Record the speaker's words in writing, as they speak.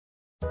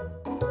Hi,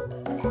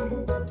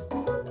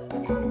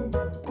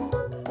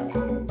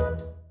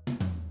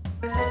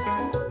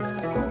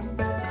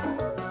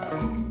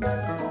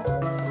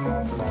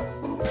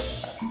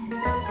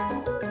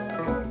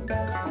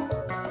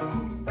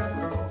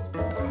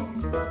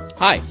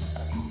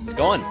 how's it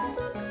going?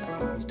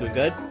 It's doing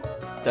good?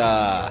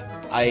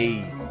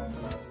 I...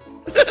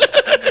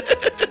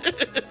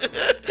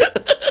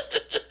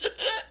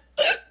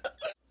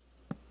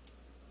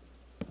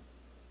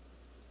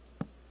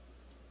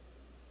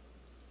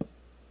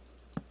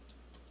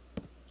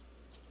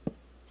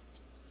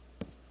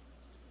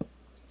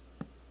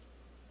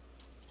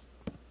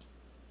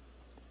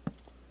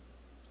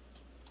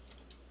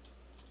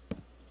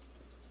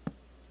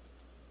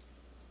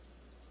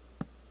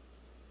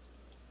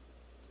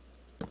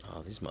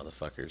 Oh, these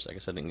motherfuckers. I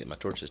guess I didn't get my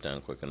torches down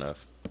quick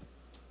enough.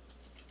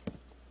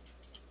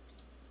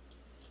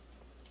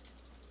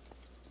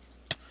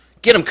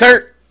 Get him,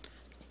 Kurt!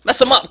 Mess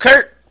them up,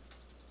 Kurt!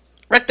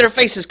 Wreck their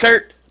faces,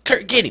 Kurt!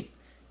 Kurt, get him!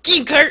 Get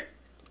him, Kurt!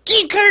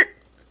 Get him, Kurt!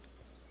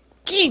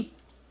 Get him!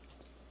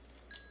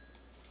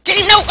 Get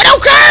him! No! No,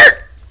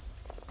 Kurt!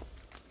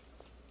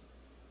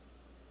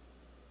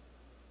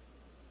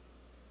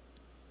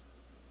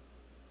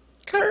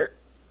 Kurt!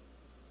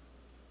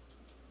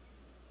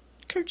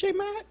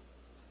 Kurtjmac?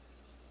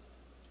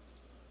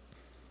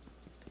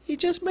 He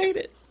just made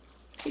it.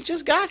 He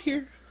just got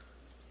here.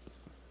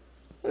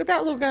 Look at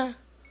that little guy.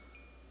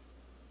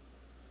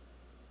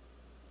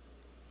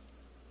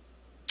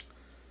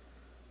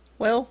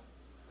 Well,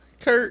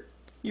 Kurt,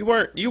 you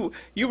were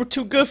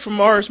too good for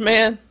Mars,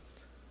 man.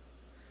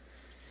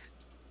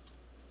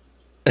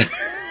 God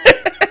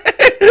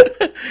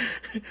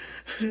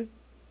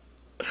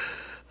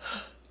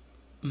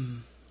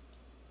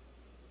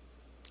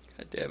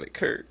damn it,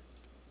 Kurt.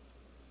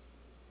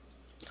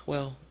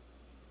 Well,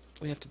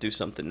 we have to do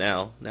something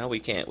now. Now we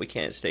can't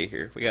stay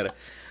here.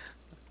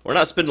 We're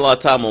not spending a lot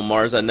of time on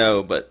Mars, I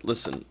know, but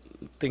listen,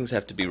 things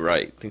have to be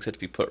right. Things have to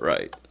be put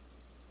right.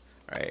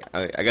 Alright,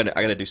 I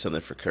gotta do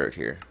something for Kurt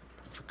here.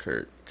 For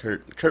Kurt.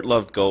 Kurt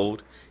loved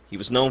gold. He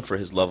was known for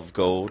his love of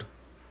gold.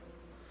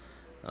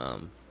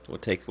 We'll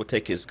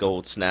take his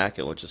gold snack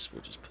and we'll just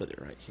put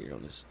it right here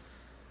on his.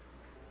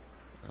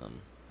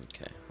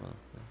 Okay. Well,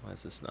 why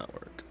does this not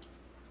work?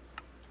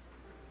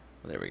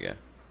 Well, there we go.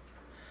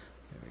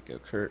 There we go.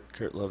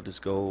 Kurt loved his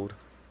gold.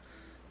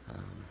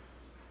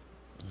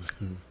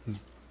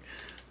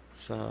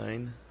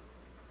 Sign.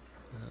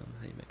 How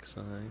do you make a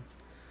sign?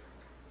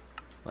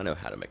 I know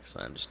how to make a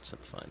sign, just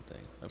simplifying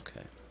things.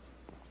 Okay.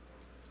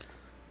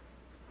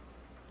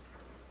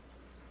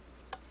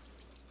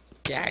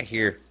 Get out of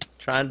here.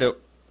 Trying to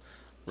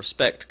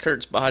respect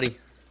Kurt's body.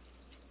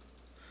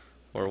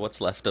 Or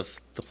what's left of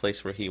the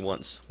place where he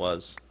once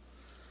was.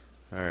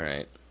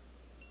 Alright.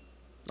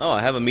 Oh,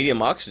 I have a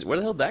medium oxygen. Where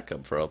the hell did that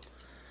come from?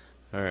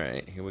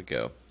 Alright, here we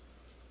go.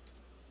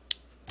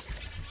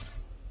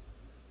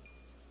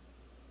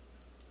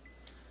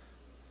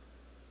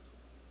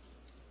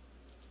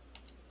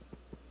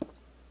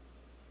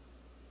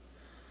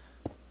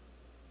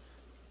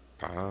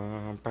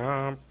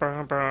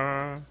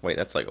 Wait,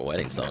 that's like a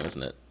wedding song,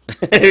 isn't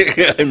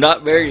it? I'm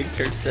not marrying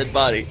Kurt's dead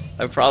body.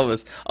 I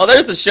promise. Oh,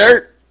 there's the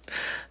shirt!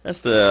 That's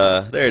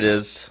the... there it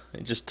is.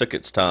 It just took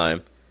its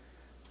time.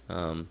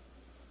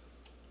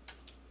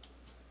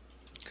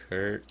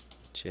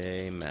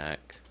 Kurtjmac.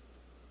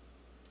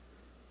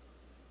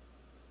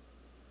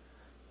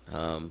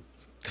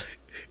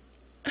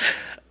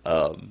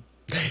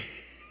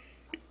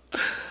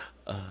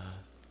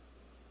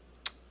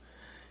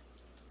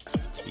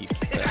 He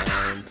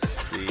found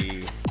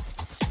the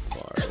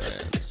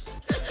Marlins.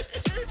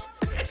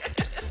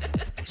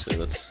 Actually,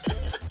 let's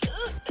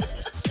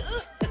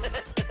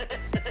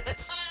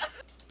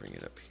bring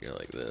it up here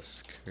like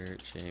this.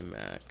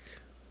 Kurtjmac.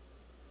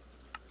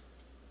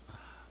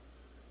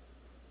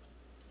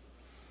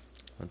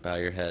 Bow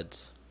your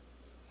heads.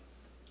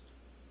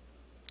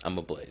 I'm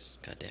ablaze.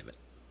 God damn it.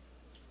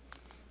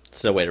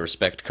 It's no way to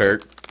respect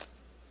Kurt.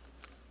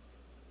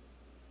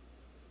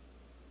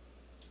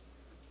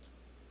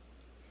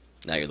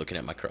 Now you're looking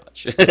at my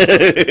crotch.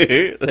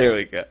 There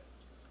we go.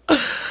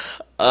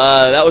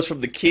 That was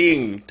from the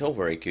king. Don't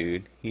worry,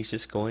 dude. He's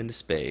just going to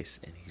space,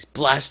 and he's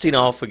blasting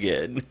off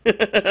again.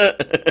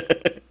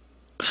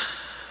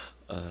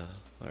 All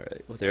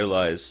right. Well, there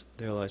lies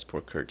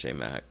poor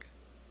Kurtjmac.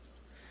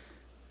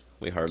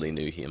 We hardly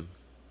knew him.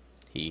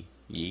 Ye.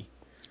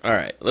 All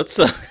right. Let's.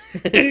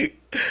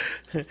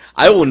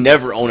 I will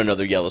never own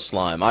another yellow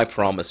slime. I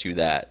promise you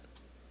that.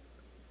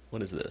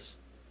 What is this?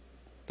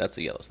 That's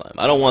a yellow slime.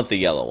 I don't want the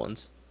yellow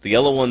ones. The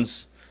yellow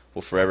ones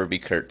will forever be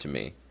Kurt to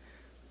me.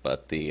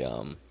 But the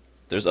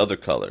there's other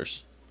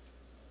colors.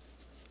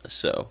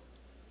 So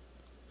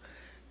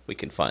we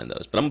can find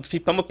those. But I'm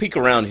gonna peek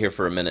around here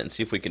for a minute and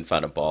see if we can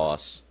find a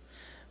boss.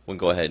 We'll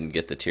go ahead and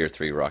get the tier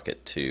 3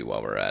 rocket too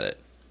while we're at it.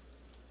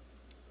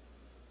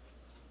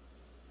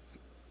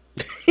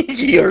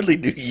 You hardly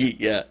knew yeet,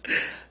 yeah.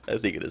 I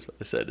think it is what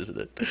I said,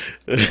 isn't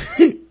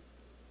it?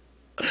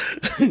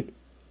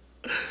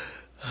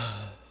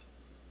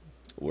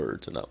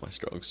 Words are not my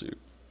strong suit.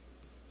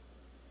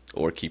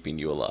 Or keeping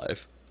you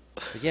alive.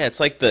 But yeah, it's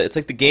like the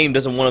game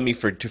doesn't want me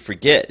to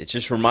forget. It's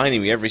just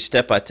reminding me every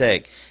step I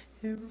take.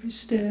 Every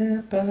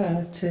step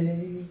I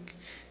take,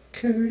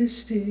 Kurt is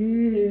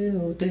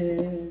still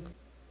dead.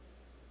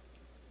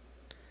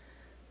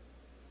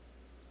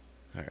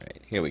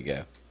 Alright, here we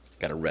go.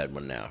 Got a red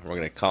one now. We're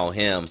going to call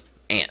him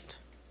Ant.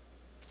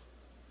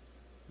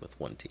 With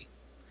one T.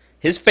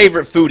 His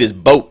favorite food is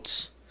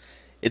boats.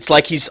 It's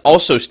like he's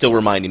also still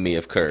reminding me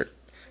of Kurt.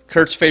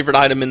 Kurt's favorite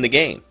item in the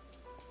game.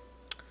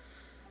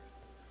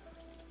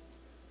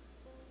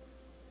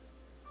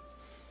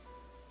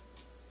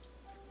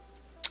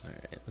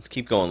 Alright, let's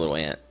keep going, little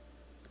Ant.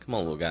 Come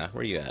on, little guy.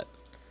 Where you at?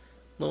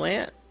 Little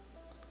Ant?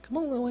 Come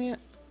on, little Ant.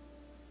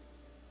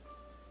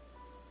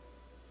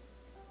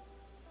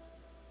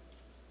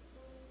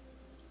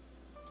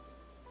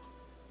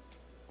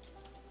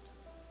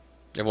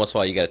 Every once in a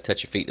while, you gotta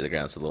touch your feet to the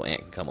ground so the little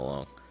ant can come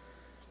along.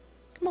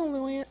 Come on,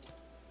 little ant.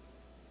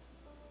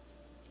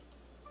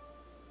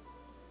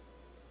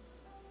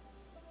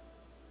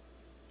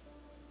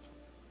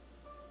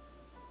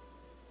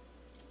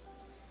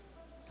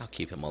 I'll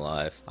keep him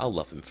alive. I'll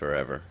love him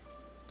forever.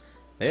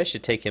 Maybe I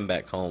should take him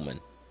back home and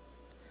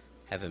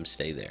have him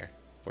stay there,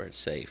 where it's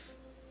safe.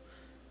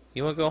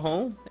 You wanna go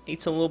home?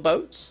 Eat some little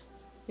boats?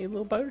 Eat a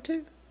little boat or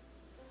two?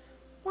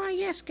 Why,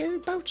 yes,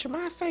 good. Boats are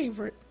my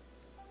favorite.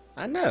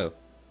 I know.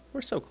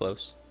 We're so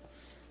close.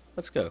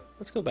 Let's go.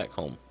 Let's go back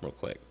home real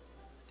quick.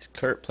 Is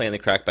Kurt playing the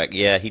crackback?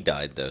 Yeah, he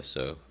died though,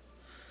 so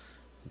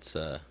it's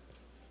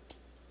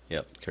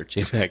yep,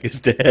 Kurtjmac is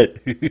dead.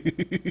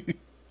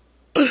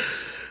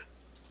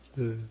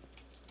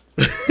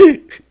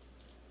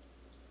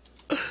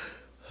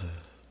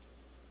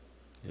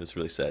 It was a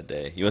really sad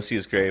day. You want to see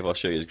his grave? I'll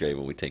show you his grave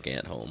when we take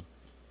Ant home.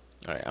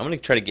 Alright, I'm going to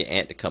try to get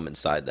Ant to come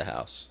inside the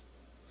house.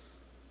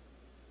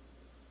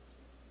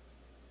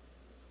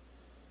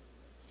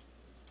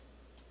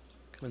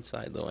 Come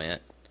inside, little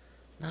Ant.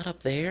 Not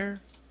up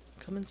there.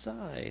 Come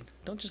inside.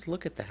 Don't just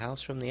look at the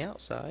house from the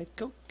outside.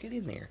 Go, get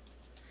in there.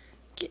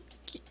 Get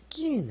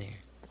in there.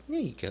 There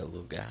you go,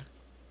 little guy.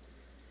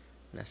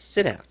 Now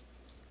sit down.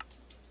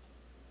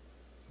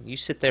 You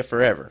sit there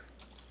forever,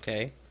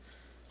 okay?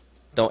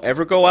 Don't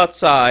ever go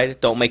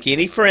outside. Don't make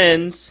any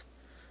friends.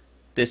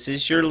 This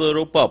is your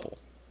little bubble.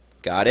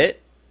 Got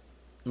it?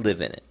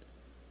 Live in it.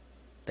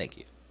 Thank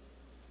you.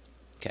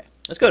 Okay,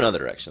 let's go another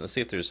direction. Let's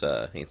see if there's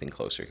anything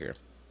closer here.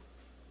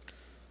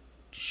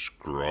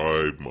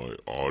 Describe my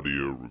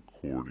audio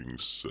recording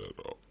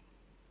setup.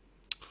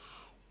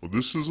 Well,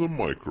 this is a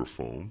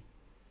microphone.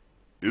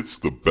 It's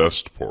the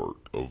best part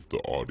of the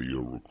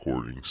audio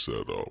recording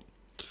setup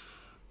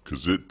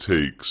because it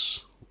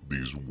takes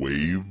these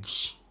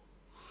waves.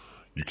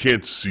 You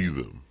can't see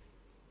them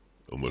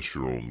unless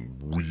you're on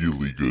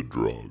really good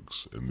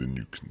drugs, and then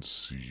you can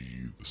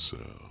see the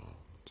sound.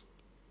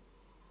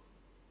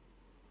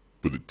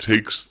 But it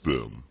takes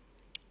the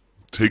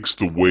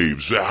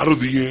waves out of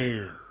the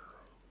air,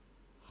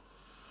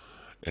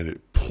 and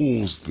it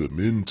pulls them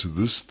into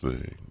this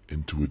thing,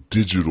 into a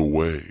digital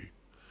way,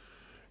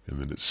 and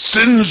then it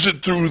sends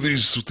it through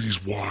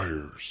these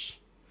wires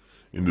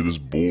into this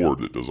board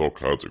that does all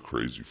kinds of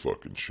crazy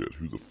fucking shit.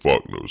 Who the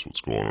fuck knows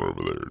what's going on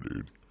over there,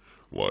 dude?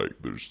 Like,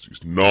 there's these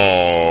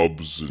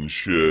knobs and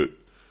shit.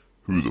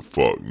 Who the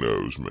fuck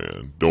knows,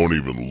 man? Don't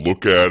even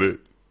look at it.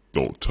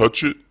 Don't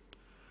touch it.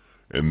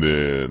 And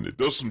then it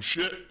does some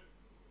shit,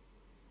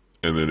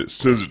 and then it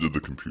sends it to the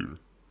computer.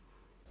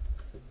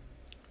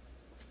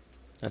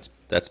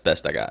 That's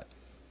best I got.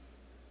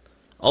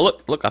 Oh,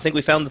 look, I think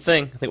we found the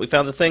thing. I think we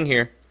found the thing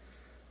here.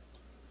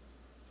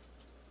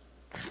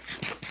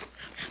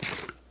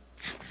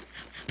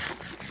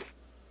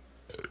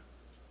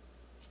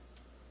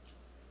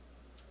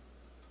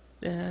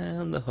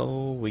 Down the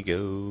hole we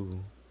go.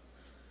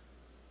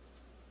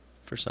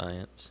 For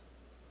science.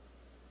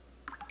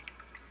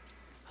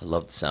 I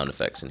love the sound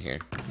effects in here.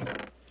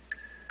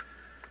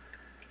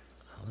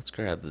 Let's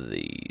grab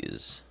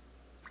these.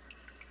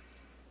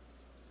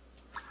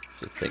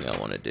 There's a thing I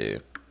want to do.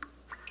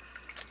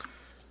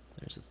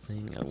 There's a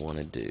thing I want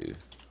to do.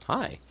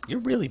 Hi, you're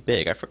really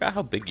big. I forgot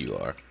how big you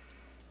are.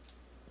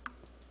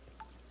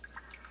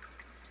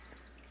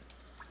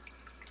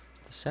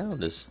 The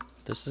sound is...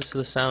 This is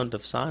the sound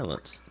of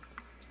silence.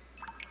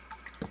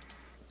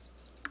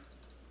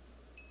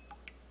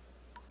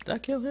 Did I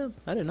kill him?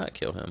 I did not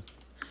kill him.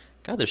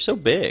 God, they're so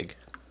big.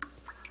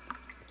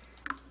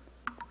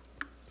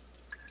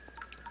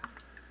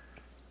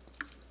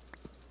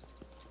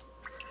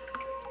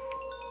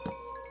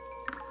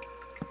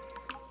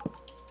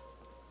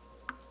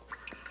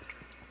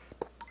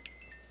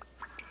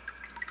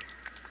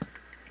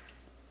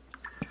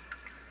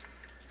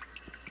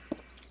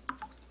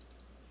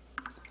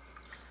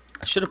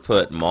 I should have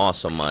put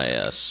moss on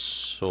my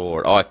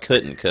sword. Oh, I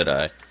couldn't, could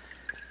I?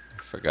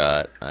 I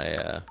forgot.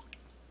 I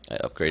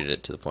upgraded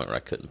it to the point where I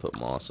couldn't put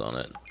moss on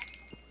it.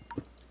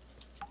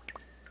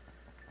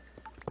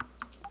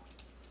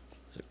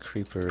 There's a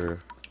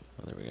creeper.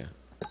 Oh, there we go.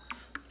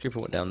 Creeper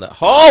went down that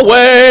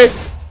hallway!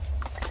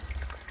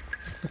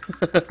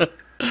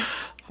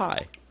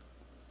 Hi.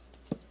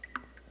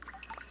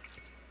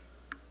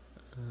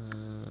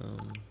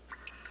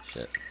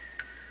 Shit.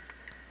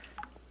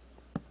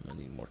 I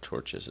need more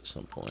torches at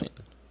some point,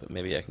 but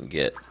maybe I can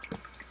get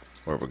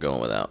where we're going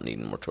without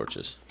needing more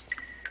torches.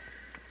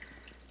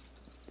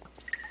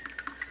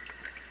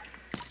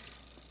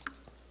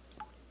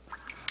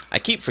 I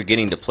keep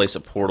forgetting to place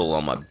a portal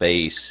on my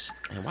base.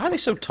 And why are they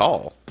so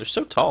tall? They're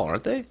so tall,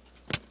 aren't they?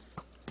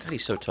 God,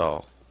 he's so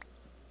tall.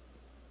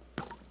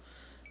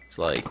 It's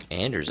like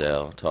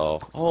Andersel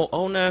tall. Oh,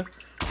 oh no.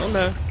 Oh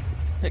no.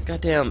 That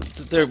goddamn,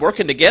 they're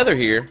working together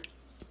here.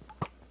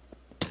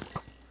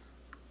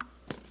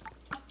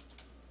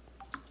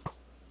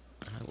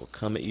 I will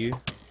come at you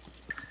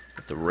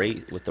with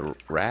the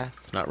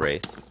wrath, not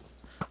wraith.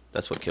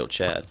 That's what killed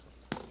Chad.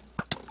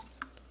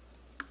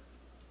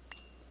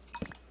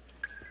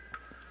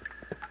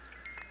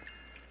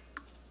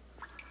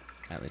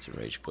 I need to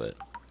rage quit.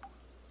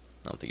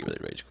 I don't think he really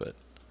rage quit.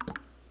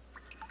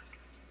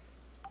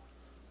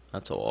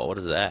 That's a wall. What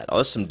is that? Oh,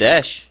 that's some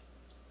dash.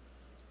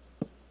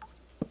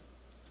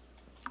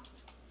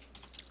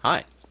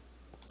 Hi.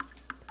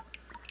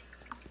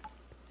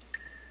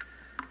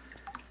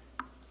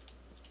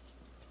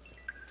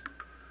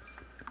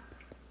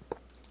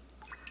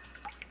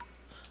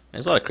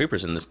 There's a lot of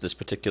creepers in this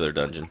particular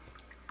dungeon.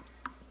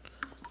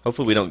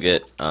 Hopefully we don't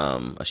get a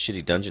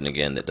shitty dungeon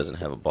again that doesn't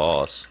have a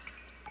boss.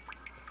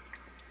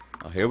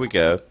 Oh, here we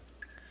go.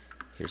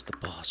 Here's the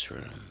boss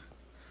room.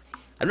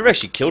 I've never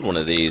actually killed one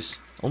of these.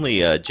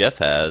 Only Jeff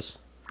has.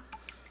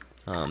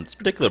 This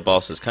particular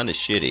boss is kind of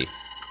shitty.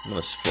 I'm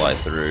gonna fly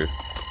through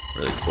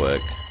really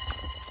quick.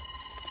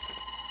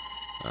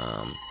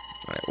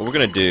 Alright, what we're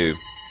gonna do?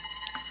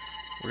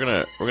 We're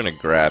gonna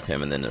grab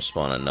him and then there'll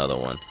spawn another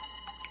one.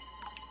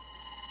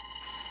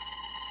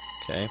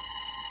 Okay.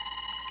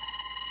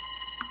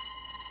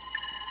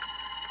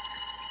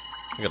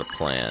 I got a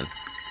plan.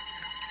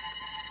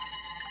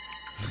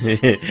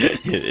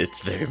 It's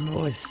very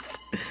moist.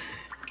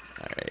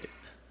 Alright.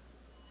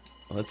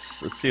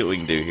 Let's see what we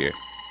can do here.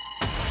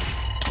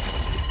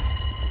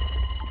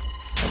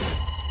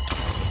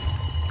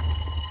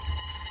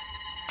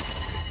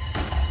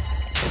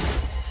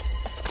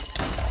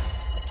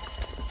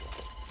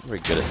 I'm very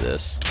good at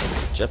this.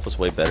 Jeff was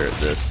way better at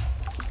this.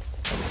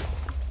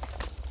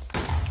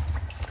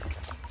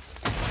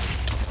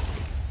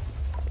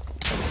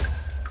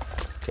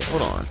 Okay,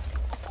 hold on.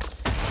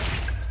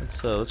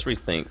 Let's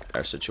rethink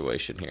our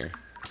situation here.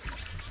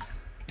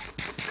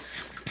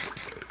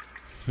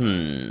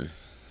 I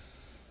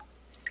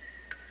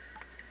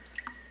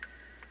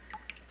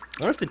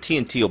wonder if the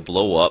TNT will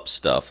blow up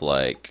stuff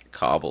like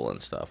cobble and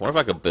stuff. I wonder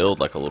if I could build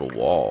like a little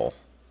wall.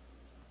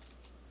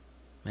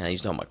 Man, I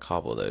used all my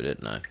cobble though,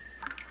 didn't I?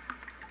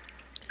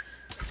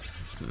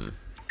 I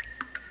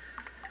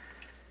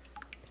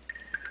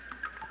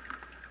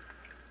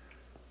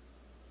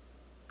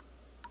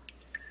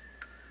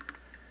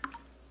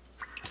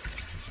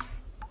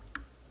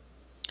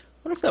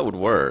wonder if that would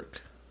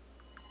work.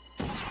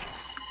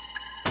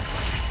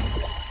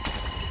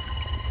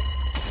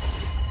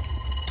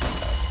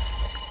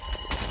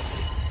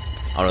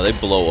 Oh no, they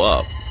blow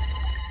up.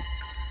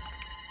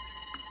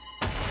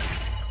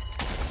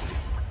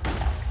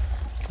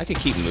 I could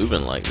keep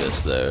moving like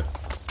this though.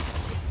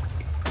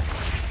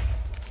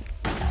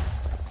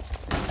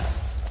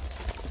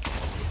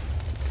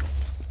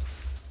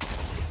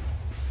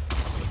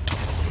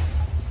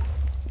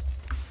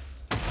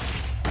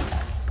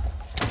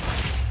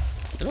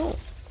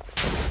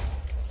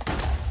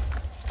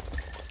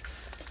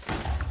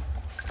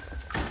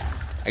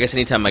 I guess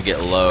anytime I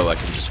get low, I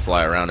can just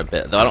fly around a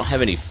bit. Though I don't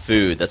have any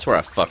food. That's where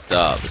I fucked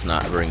up, is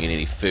not bringing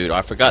any food. Oh,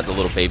 I forgot the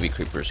little baby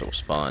creepers will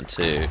spawn,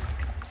 too.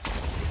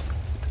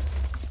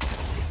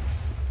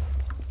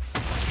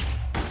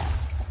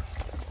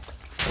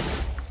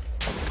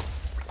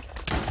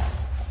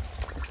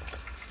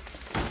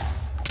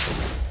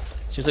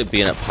 Seems like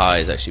being up high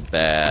is actually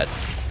bad.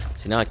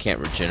 See, now I can't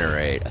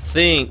regenerate. I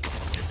think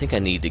I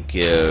need to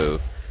go...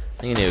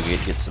 I think I need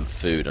to get some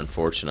food,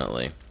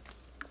 unfortunately.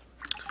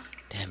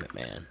 Damn it,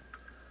 man.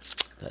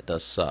 That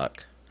does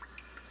suck.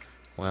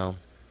 Well,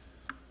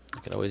 I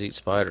could always eat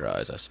spider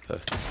eyes, I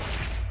suppose.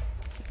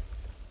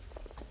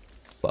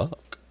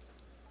 Fuck.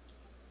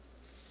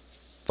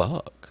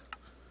 Fuck.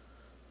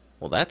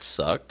 Well, that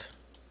sucked.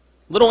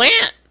 Little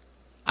ant!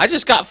 I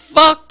just got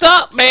fucked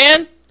up,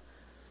 man!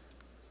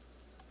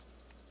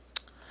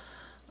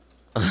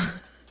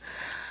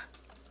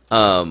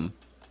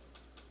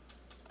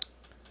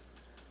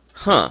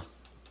 Huh.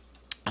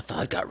 I thought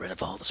I got rid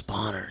of all the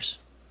spawners.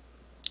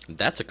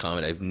 That's a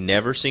comment I've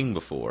never seen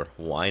before.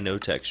 Why no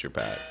texture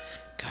pack?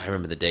 God, I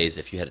remember the days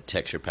if you had a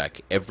texture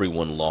pack,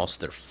 everyone lost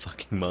their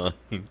fucking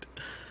mind.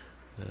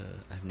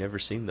 I've never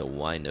seen the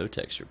why no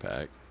texture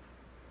pack.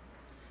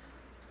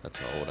 That's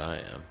how old I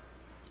am.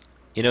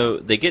 You know,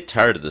 they get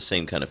tired of the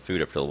same kind of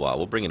food after a while.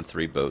 We'll bring him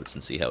 3 boats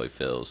and see how he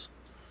feels.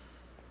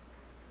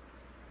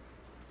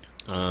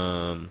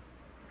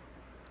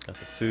 Got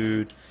the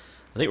food.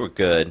 I think we're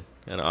good.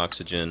 Got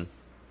oxygen.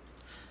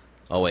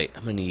 Oh wait,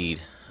 I'm gonna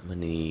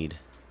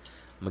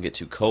get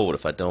too cold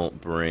if I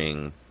don't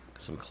bring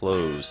some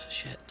clothes.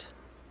 Shit.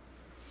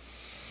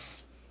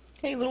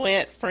 Hey, little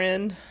ant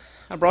friend,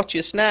 I brought you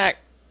a snack.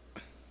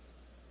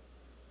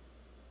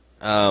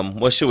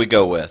 What should we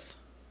go with?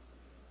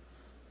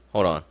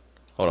 Hold on.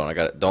 I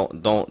got it.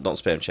 Don't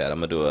spam chat. I'm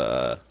gonna do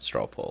a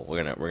straw poll.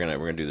 We're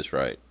gonna do this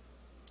right.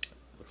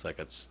 Looks like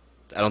it's.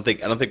 I don't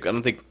think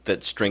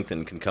that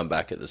strengthen can come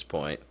back at this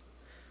point.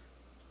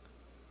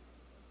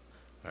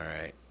 All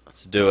right,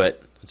 let's do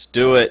it. Let's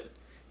do it.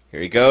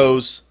 Here he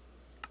goes.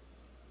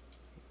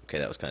 Okay,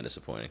 that was kind of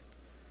disappointing.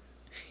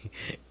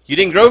 You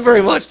didn't grow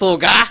very much, little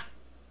guy.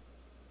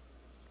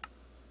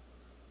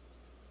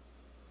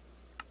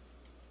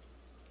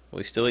 Will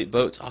he still eat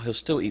boats? Oh, he'll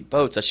still eat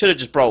boats. I should have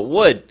just brought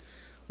wood.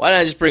 Why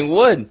didn't I just bring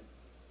wood?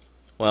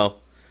 Well,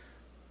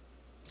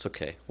 it's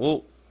okay.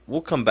 We'll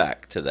come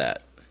back to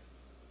that.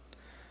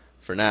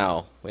 For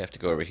now, we have to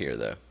go over here,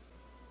 though.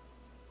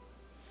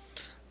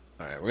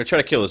 Alright, we're going to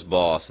try to kill this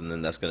boss, and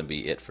then that's going to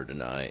be it for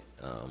tonight.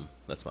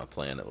 That's my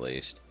plan, at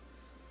least.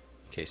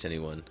 In case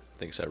anyone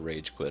thinks I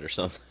rage quit or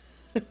something.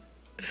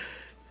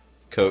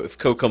 If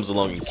Ko comes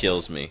along and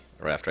kills me,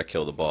 or after I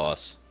kill the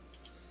boss.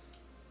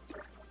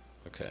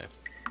 Okay.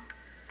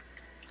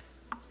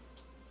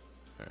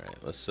 Alright,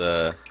 let's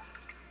try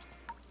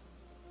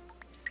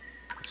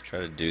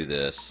to do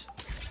this.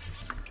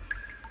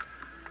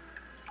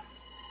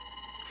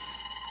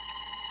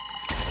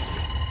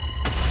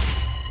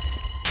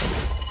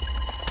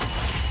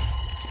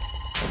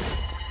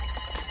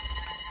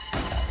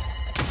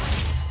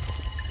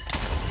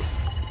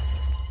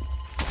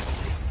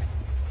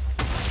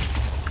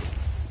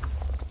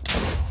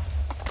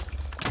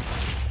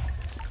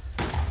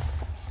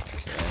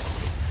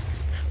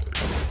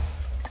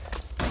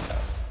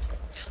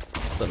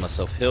 Let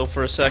myself heal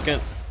for a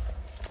second.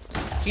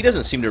 He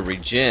doesn't seem to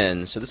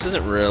regen, so this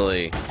isn't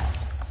really...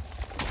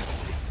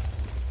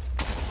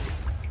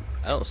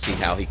 I don't see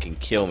how he can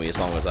kill me as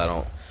long as I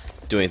don't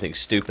do anything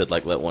stupid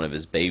like let one of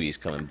his babies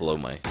come and blow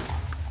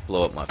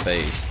up my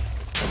face.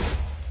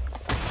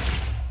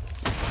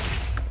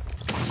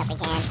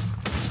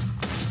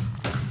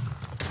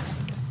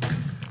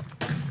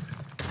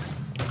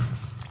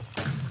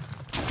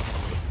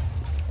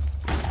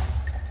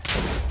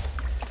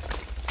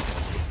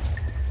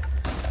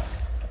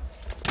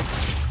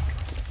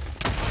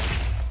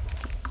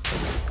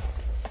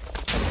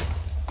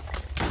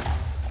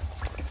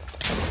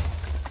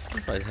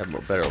 I'd have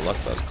more better luck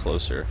if I was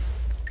closer.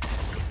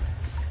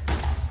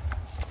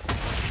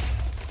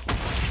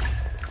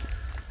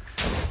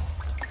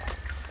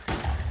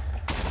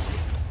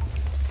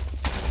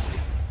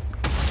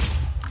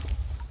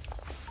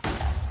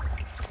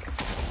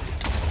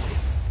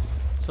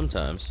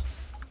 Sometimes.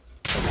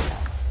 It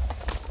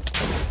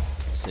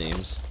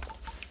seems.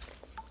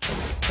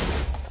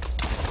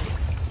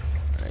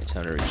 Alright,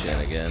 time to regen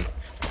again.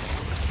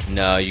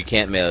 No, you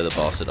can't melee the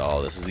boss at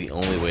all. This is the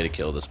only way to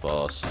kill this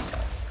boss.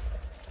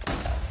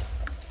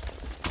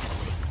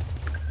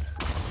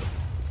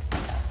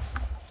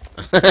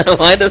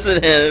 Why does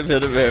it end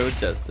in a bear with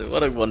Chester?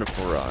 What a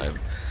wonderful rhyme.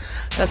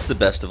 That's the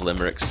best of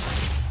limericks.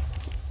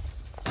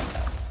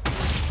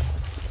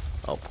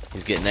 Oh,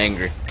 he's getting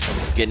angry.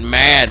 Getting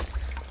mad.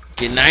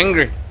 Getting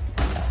angry.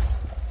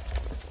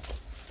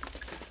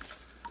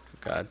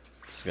 God,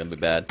 this is gonna be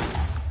bad.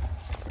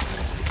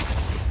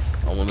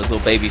 Oh, one of those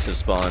little babies have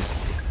spawned.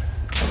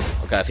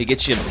 Oh God, if he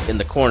gets you in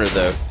the corner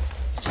though,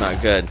 it's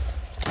not good.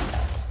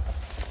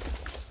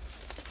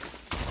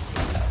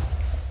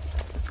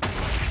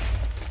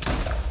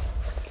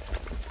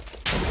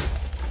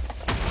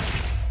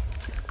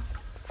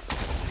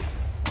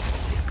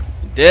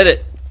 Did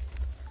it!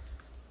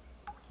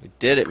 We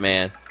did it,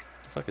 man.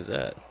 What the fuck is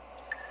that?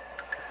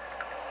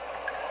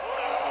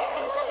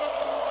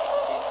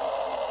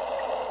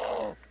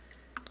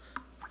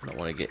 I don't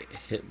want to get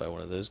hit by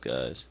one of those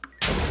guys.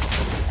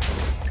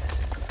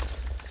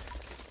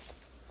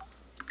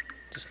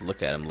 Just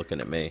look at him looking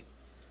at me.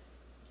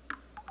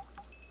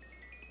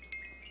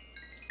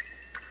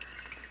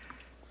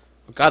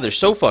 Oh God, they're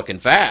so fucking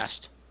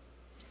fast.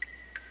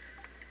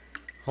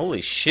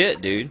 Holy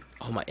shit, dude.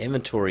 Oh, my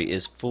inventory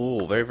is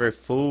full. Very, very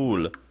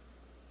full.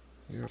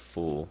 You're a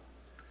fool.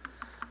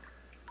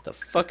 What the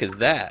fuck is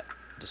that?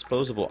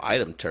 Disposable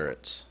item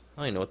turrets.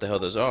 I don't even know what the hell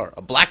those are.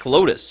 A Black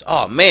Lotus.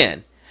 Oh,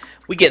 man.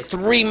 We get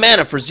 3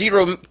 mana for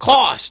 0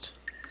 cost.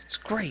 It's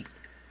great.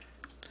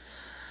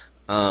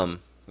 Okay,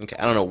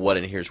 I don't know what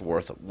in here is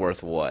worth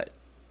what.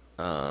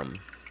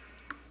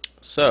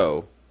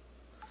 So,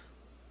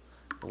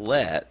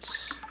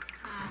 let's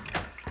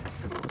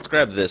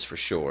grab this for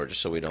sure,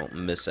 just so we don't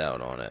miss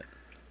out on it.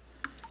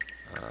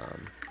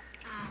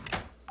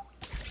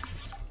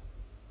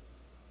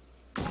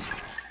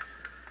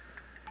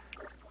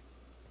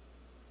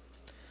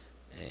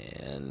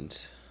 And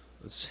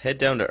let's head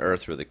down to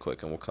Earth really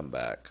quick, and we'll come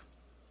back.